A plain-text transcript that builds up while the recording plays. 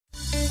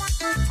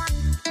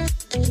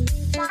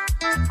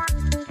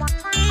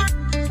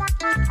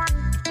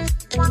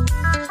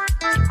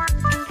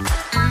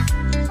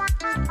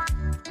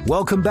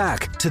Welcome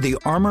back to the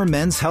Armor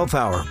Men's Health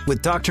Hour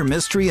with Dr.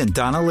 Mystery and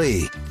Donna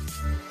Lee.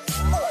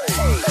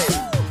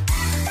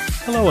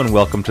 Hello and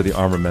welcome to the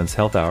Armor Men's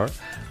Health Hour.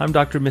 I'm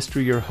Dr.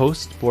 Mystery, your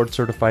host,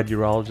 board-certified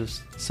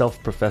urologist,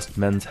 self-professed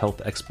men's health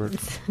expert.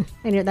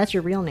 And that's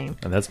your real name.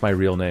 And that's my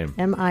real name.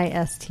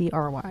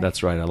 M-I-S-T-R-Y.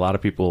 That's right. A lot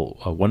of people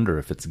wonder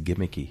if it's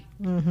gimmicky.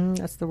 Mm-hmm.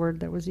 That's the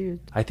word that was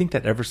used. I think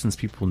that ever since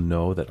people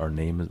know that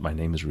my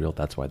name is real,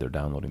 that's why they're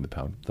downloading the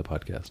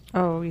podcast.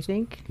 Oh, you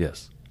think?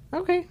 Yes.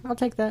 Okay, I'll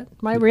take that.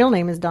 My real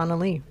name is Donna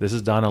Lee. This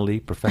is Donna Lee,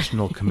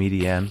 professional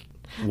comedian.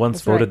 Once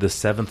That's voted right.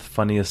 the 7th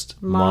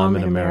funniest mom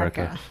in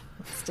America.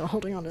 Still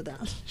holding on to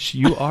that.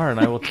 You are, and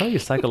I will tell you,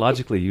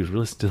 psychologically, you're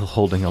really still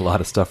holding a lot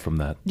of stuff from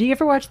that. Do you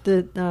ever watch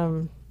the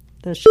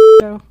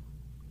show?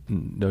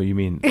 No, you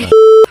mean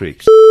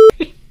Creek.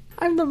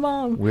 I'm the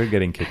mom. We're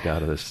getting kicked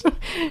out of this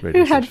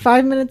radio Who had station.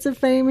 5 minutes of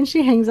fame and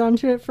she hangs on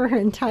to it for her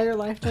entire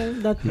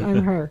lifetime.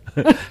 I'm her.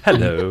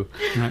 Hello.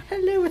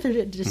 Hello with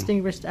a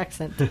distinguished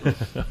accent.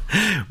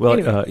 Well,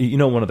 Anyway. you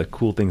know, one of the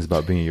cool things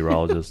about being a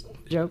urologist,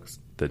 Jokes.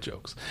 the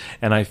jokes.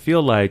 And I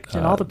feel like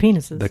And all the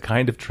penises. the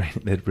kind of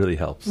training, it really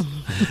helps.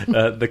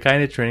 The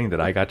kind of training that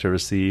I got to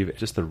receive,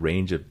 just the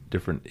range of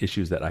different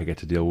issues that I get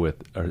to deal with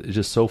is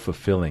just so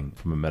fulfilling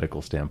from a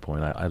medical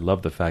standpoint. I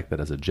love the fact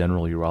that as a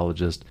general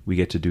urologist, we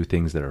get to do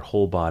things that are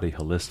whole body,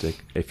 holistic.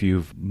 If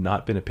you've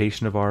not been a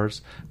patient of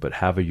ours, but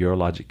have a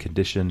urologic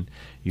condition,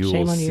 you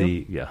Shame will on you.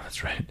 see, yeah,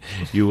 that's right.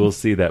 You will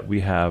see that we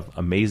have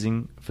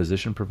amazing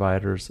physician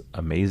providers,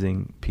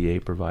 amazing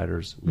PA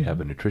providers. We have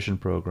a nutrition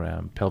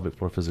program, pelvic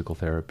floor physical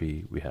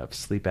therapy. We have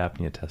sleep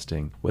apnea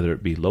testing, whether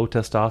it be low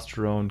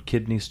testosterone,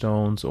 kidney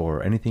stones,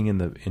 or anything in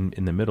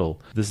the middle.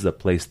 This is a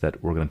place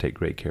that we're going to take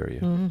great care of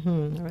you.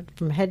 Mm-hmm.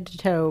 From head to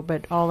toe,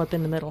 but all up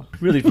in the middle.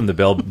 Really, from the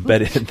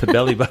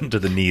belly button to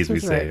the knees, we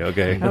That's say, right.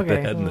 okay, the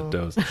Okay. head and the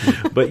toes.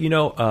 But you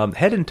know,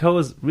 head and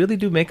toes really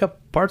do make up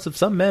parts of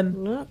some men.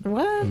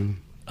 What?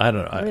 I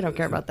don't know. We don't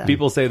care about that.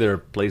 People say there are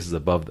places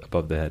above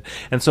the head.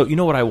 And so, you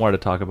know what I wanted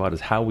to talk about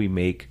is how we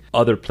make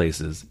other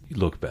places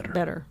look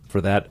better. For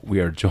that, we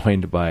are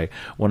joined by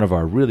one of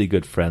our really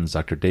good friends,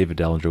 Dr. David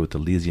Dellinger with the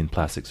Lesion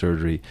Plastic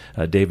Surgery.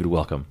 David,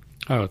 welcome.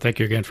 Oh, thank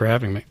you again for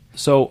having me.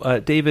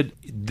 So, David,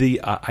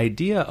 the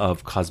idea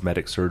of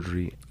cosmetic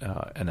surgery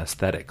and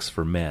aesthetics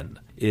for men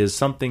is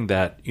something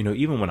that, you know,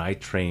 even when I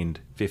trained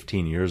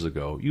 15 years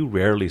ago, you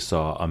rarely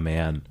saw a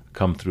man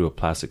come through a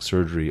plastic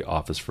surgery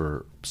office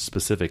for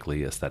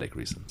specifically aesthetic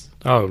reasons.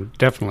 Oh,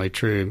 definitely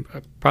true.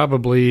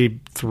 Probably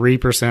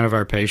 3% of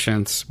our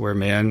patients were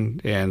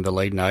men in the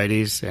late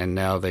 90s, and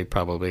now they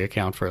probably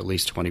account for at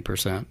least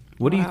 20%.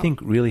 What do you think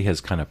really has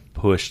kind of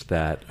pushed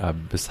that,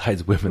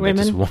 besides women that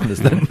just want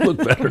to look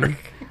better?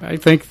 I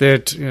think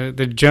that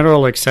the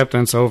general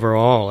acceptance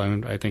overall,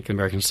 and I think the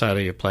American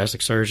Society of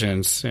Plastic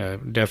Surgeons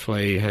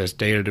definitely has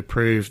data to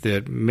prove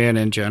that men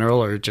in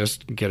general are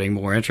just getting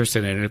more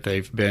interested in it.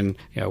 They've been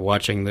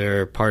watching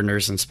their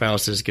partners and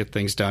spouses get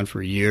things done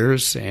for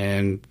years,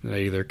 and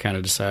they either kind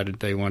of decided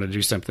they want to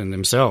do something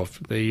themselves.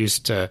 They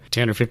used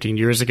 10 or 15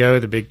 years ago,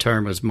 the big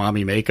term was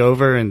mommy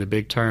makeover, and the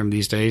big term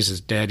these days is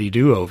daddy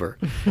do-over.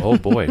 Oh,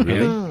 boy,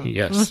 really? And,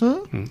 yes.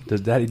 Mm-hmm. Does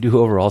daddy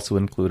do-over also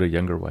include a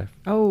younger wife?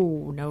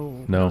 Oh,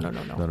 no. No.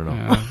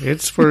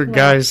 It's for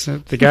guys,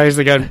 the guys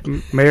that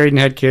got married and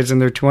had kids in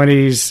their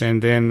 20s,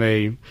 and then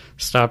they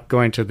stopped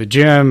going to the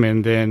gym,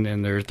 and then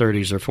in their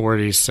 30s or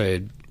 40s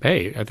said,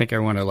 hey, I think I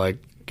want to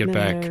get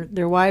Then back.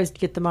 Their wives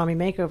get the mommy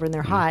makeover and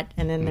they're hot,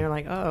 and then they're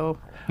like,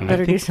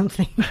 better do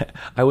something.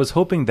 I was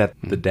hoping that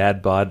the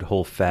dad bod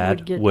whole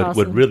fad would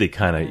awesome. really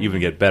kind of even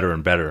get better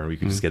and better, and we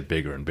could just get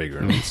bigger and bigger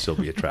and we'd still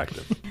be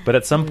attractive. But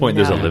at some point,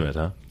 there's a limit,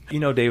 huh? You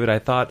know, David, I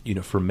thought,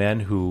 for men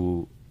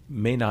who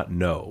may not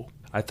know,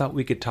 I thought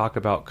we could talk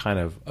about kind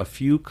of a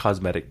few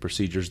cosmetic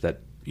procedures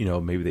that,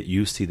 maybe that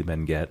you see the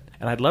men get.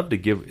 And I'd love to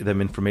give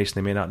them information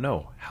they may not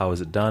know. How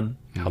is it done?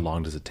 How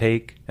long does it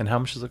take? And how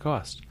much does it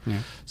cost? Yeah.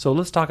 So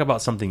let's talk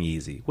about something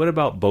easy. What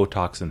about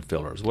Botox and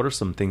fillers? What are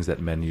some things that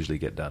men usually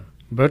get done?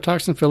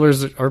 Botox and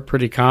fillers are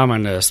pretty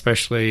common,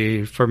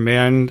 especially for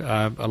men.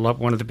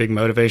 One of the big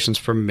motivations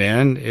for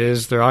men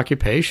is their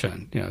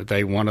occupation.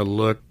 They want to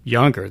look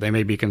younger. They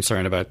may be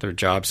concerned about their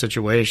job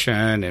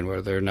situation and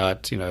whether or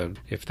not,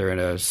 if they're in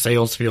a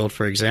sales field,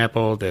 for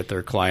example, that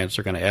their clients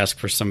are going to ask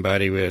for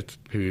somebody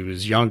who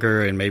is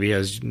younger and maybe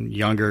has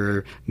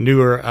younger,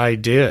 newer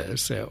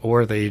ideas,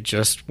 or they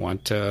just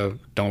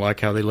don't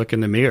like how they look in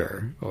the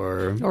mirror,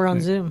 or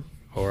on Zoom.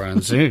 Or on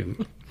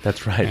Zoom.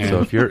 That's right.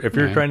 So if you're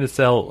trying to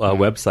sell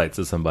websites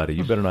to somebody,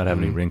 you better not have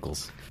any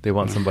wrinkles. They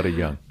want somebody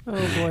young. Oh,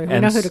 boy. We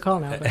know who to call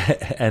now.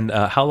 And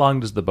how long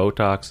does the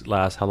Botox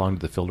last? How long do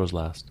the fillers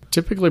last?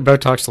 Typically,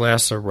 Botox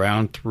lasts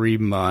around 3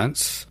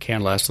 months.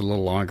 Can last a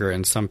little longer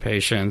in some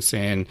patients.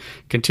 And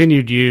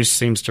continued use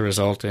seems to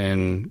result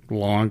in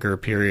longer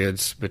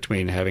periods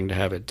between having to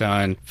have it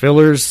done.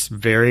 Fillers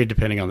vary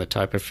depending on the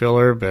type of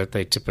filler, but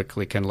they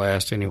typically can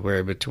last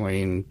anywhere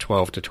between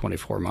 12 to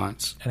 24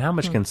 months. And how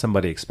much can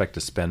somebody expect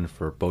to spend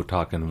for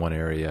Botox in one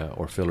area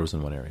or fillers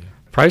in one area?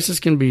 Prices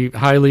can be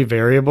highly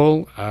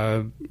variable.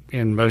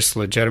 In most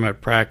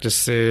legitimate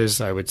practices,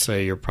 I would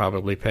say you're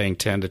probably paying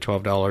 $10 to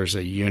 $12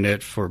 a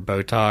unit for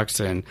Botox,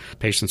 and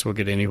patients will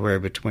get anywhere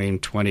between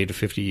 20 to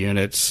 50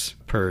 units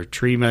per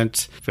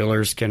treatment.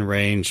 Fillers can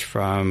range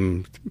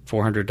from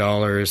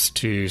 $400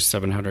 to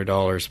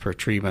 $700 per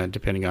treatment,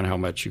 depending on how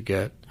much you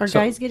get. Are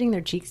guys getting their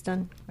cheeks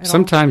done at all?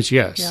 Sometimes,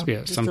 yes. Yeah,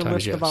 Yes, just sometimes, to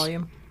lift yes. the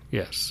volume.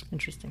 Yes.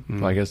 Interesting.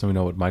 Well, I guess we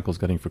know what Michael's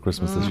getting for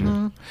Christmas this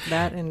year.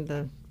 That and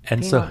the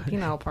And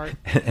penile part.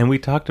 And we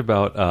talked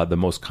about the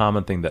most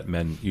common thing that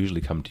men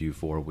usually come to you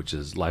for, which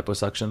is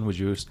liposuction. Would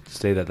you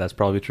say that that's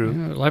probably true?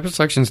 Yeah,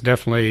 liposuction is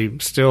definitely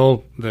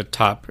still the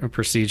top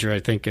procedure, I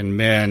think, in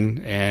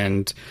men,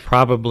 and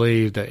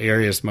probably the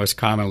areas most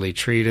commonly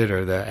treated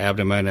are the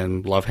abdomen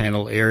and love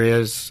handle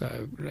areas.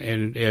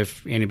 And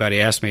if anybody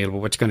asks me, well,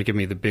 what's going to give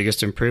me the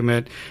biggest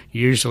improvement,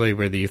 usually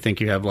whether you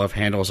think you have love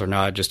handles or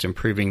not, just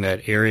improving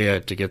that area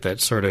to get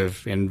that sort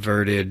of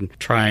inverted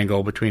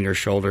triangle between your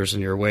shoulders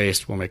and your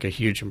waist will make a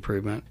huge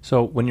improvement.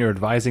 So when you're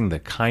advising the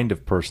kind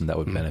of person that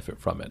would benefit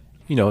from it,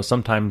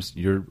 sometimes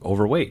you're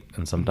overweight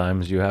and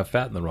sometimes you have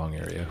fat in the wrong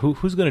area.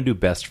 Who's going to do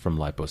best from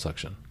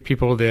liposuction?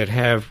 People that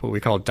have what we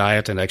call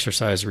diet and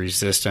exercise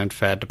resistant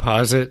fat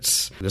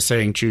deposits. The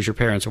saying, choose your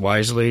parents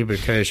wisely,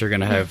 because you're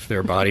going to have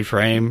their body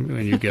frame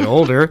when you get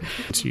older.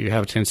 So you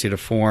have a tendency to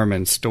form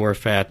and store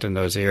fat in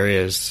those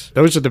areas.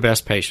 Those are the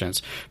best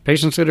patients.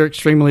 Patients that are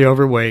extremely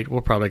overweight,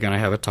 we're probably going to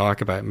have a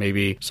talk about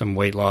maybe some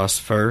weight loss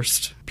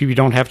first. You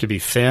don't have to be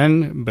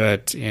thin,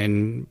 but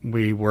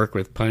we work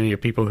with plenty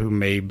of people who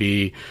may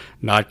be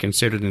not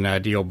considered an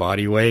ideal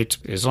body weight.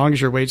 As long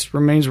as your weight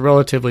remains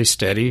relatively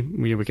steady,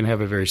 we can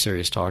have a very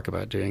serious talk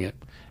about doing it.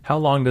 How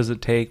long does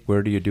it take?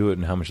 Where do you do it?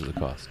 And how much does it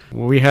cost?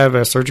 Well, we have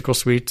a surgical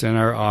suite in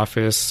our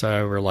office.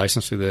 We're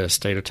licensed through the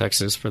state of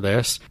Texas for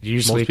this.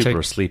 Most people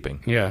are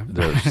sleeping. Yeah.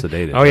 They're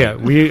sedated. Oh, yeah.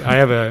 We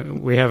have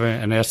an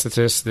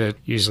anesthetist that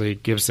usually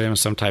gives them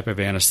some type of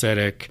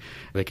anesthetic.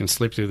 They can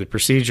sleep through the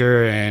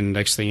procedure, and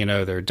next thing you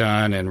know, they're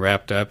done and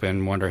wrapped up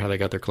and wonder how they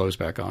got their clothes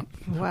back on.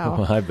 Wow.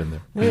 Well, I've been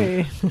there.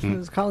 Hey, it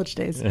was college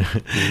days.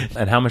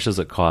 And how much does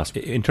it cost?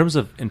 In terms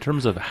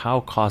of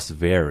how costs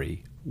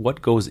vary,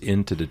 what goes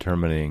into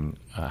determining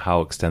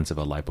how extensive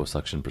a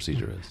liposuction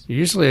procedure is?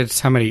 Usually it's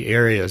how many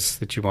areas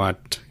that you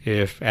want.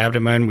 If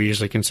abdomen, we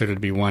usually consider to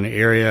be one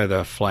area.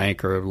 The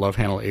flank or love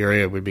handle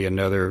area would be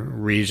another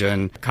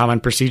region. Common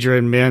procedure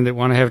in men that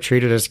want to have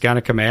treated as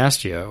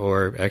gynecomastia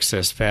or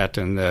excess fat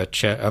in the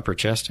upper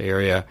chest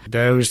area.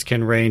 Those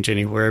can range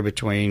anywhere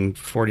between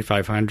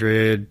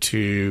 $4,500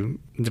 to,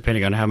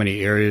 depending on how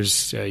many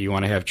areas you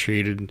want to have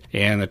treated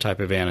and the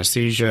type of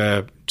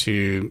anesthesia,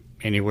 to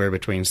anywhere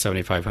between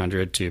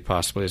 $7,500 to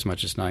possibly as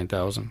much as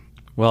 $9,000.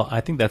 Well,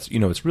 I think that's,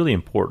 it's really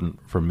important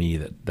for me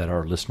that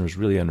our listeners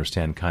really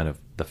understand kind of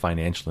the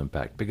financial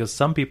impact, because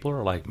some people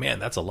are like, man,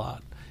 that's a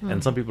lot.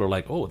 And some people are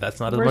like, oh, that's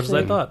not as much as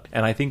I thought.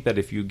 And I think that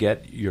if you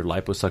get your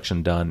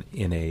liposuction done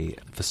in a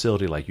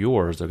facility like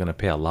yours, they're going to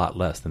pay a lot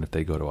less than if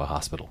they go to a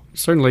hospital.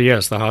 Certainly,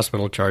 yes. The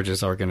hospital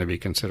charges are going to be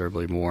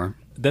considerably more.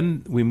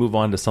 Then we move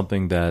on to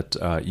something that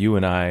you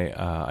and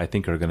I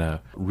think are going to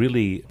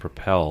really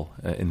propel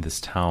in this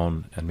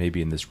town and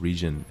maybe in this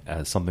region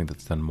as something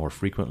that's done more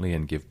frequently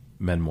and give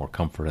men more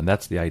comfort, and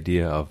that's the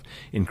idea of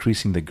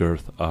increasing the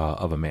girth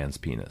of a man's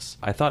penis.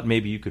 I thought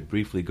maybe you could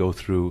briefly go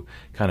through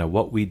kind of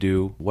what we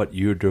do, what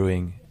you're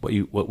doing, what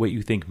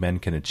you think men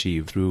can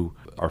achieve through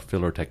our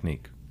filler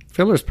technique.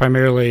 Filler is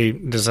primarily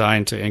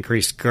designed to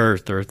increase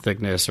girth or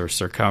thickness or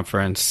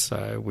circumference.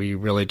 We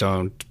really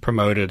don't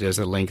promote it as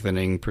a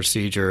lengthening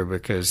procedure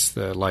because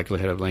the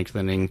likelihood of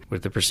lengthening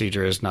with the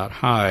procedure is not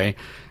high.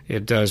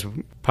 It does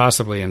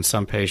possibly in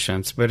some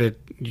patients, but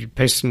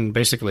patient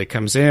basically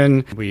comes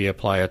in, we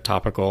apply a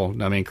topical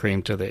numbing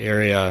cream to the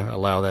area,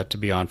 allow that to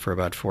be on for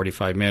about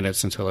 45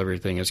 minutes until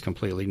everything is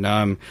completely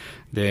numb,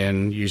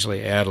 then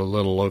usually add a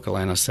little local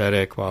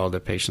anesthetic while the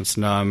patient's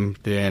numb,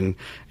 then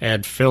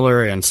add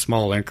filler in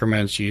small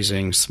increments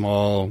using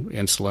small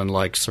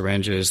insulin-like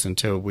syringes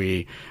until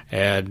we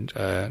add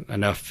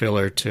enough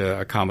filler to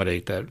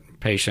accommodate that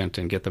patient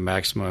and get the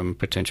maximum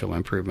potential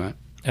improvement.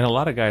 And a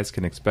lot of guys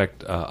can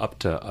expect up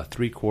to a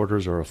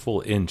 3/4 or a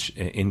full inch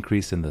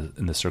increase in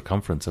the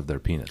circumference of their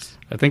penis.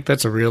 I think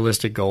that's a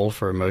realistic goal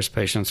for most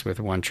patients with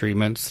one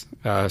treatment.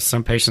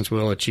 Some patients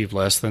will achieve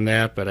less than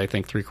that, but I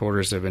think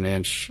 3/4 of an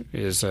inch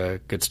is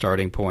a good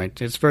starting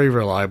point. It's very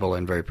reliable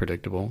and very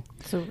predictable.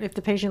 So if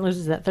the patient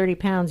loses that 30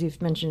 pounds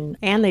you've mentioned,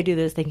 and they do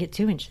this, they can get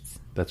 2 inches.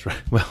 That's right.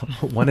 Well,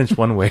 1 inch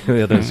one way,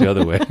 the other's the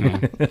other way.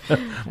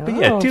 But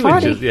yeah, 2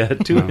 party. inches. Yeah,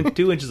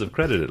 2 inches of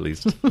credit at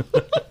least.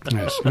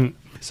 Yes.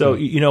 So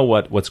you know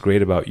what's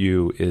great about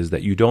you is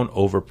that you don't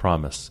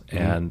overpromise,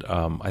 and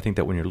I think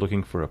that when you're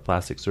looking for a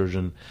plastic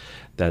surgeon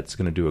that's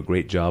going to do a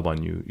great job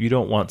on you, you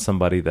don't want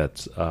somebody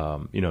that's,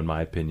 in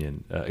my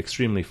opinion,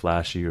 extremely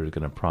flashy or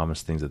going to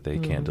promise things that they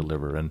can't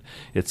deliver. And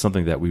it's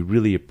something that we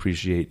really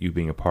appreciate you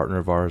being a partner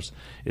of ours.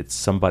 It's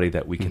somebody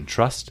that we can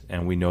trust,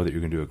 and we know that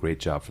you're going to do a great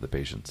job for the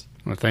patients.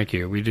 Well, thank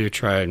you. We do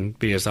try and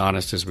be as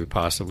honest as we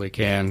possibly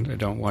can. I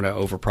don't want to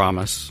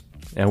overpromise.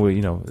 And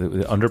we,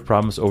 under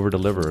promise, over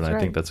deliver, and I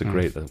think that's a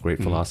great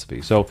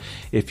philosophy. So,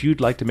 if you'd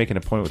like to make an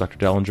appointment with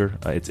Dr.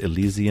 Dellinger, it's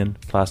Elysian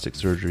Plastic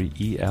Surgery,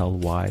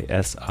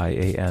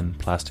 ELYSIAN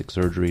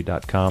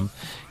plasticsurgery.com.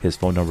 His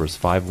phone number is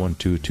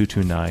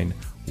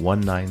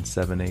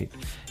 512-229-1978.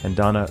 And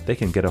Donna, they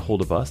can get a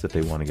hold of us if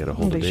they want to get a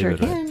hold of David.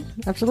 They sure can.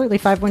 Absolutely.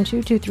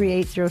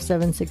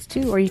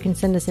 512-238-0762. Or you can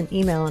send us an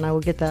email, and I will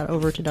get that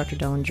over to Dr.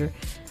 Dellinger.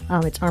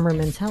 It's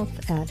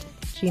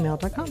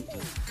armormenshealth@gmail.com.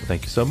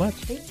 Thank you so much.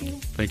 Thank you.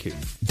 Thank you.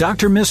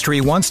 Dr.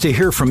 Mystery wants to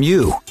hear from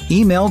you.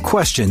 Email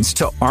questions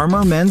to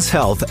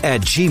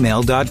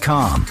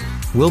armormenshealth@gmail.com.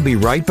 We'll be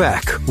right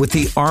back with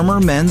the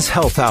Armor Men's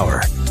Health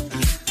Hour.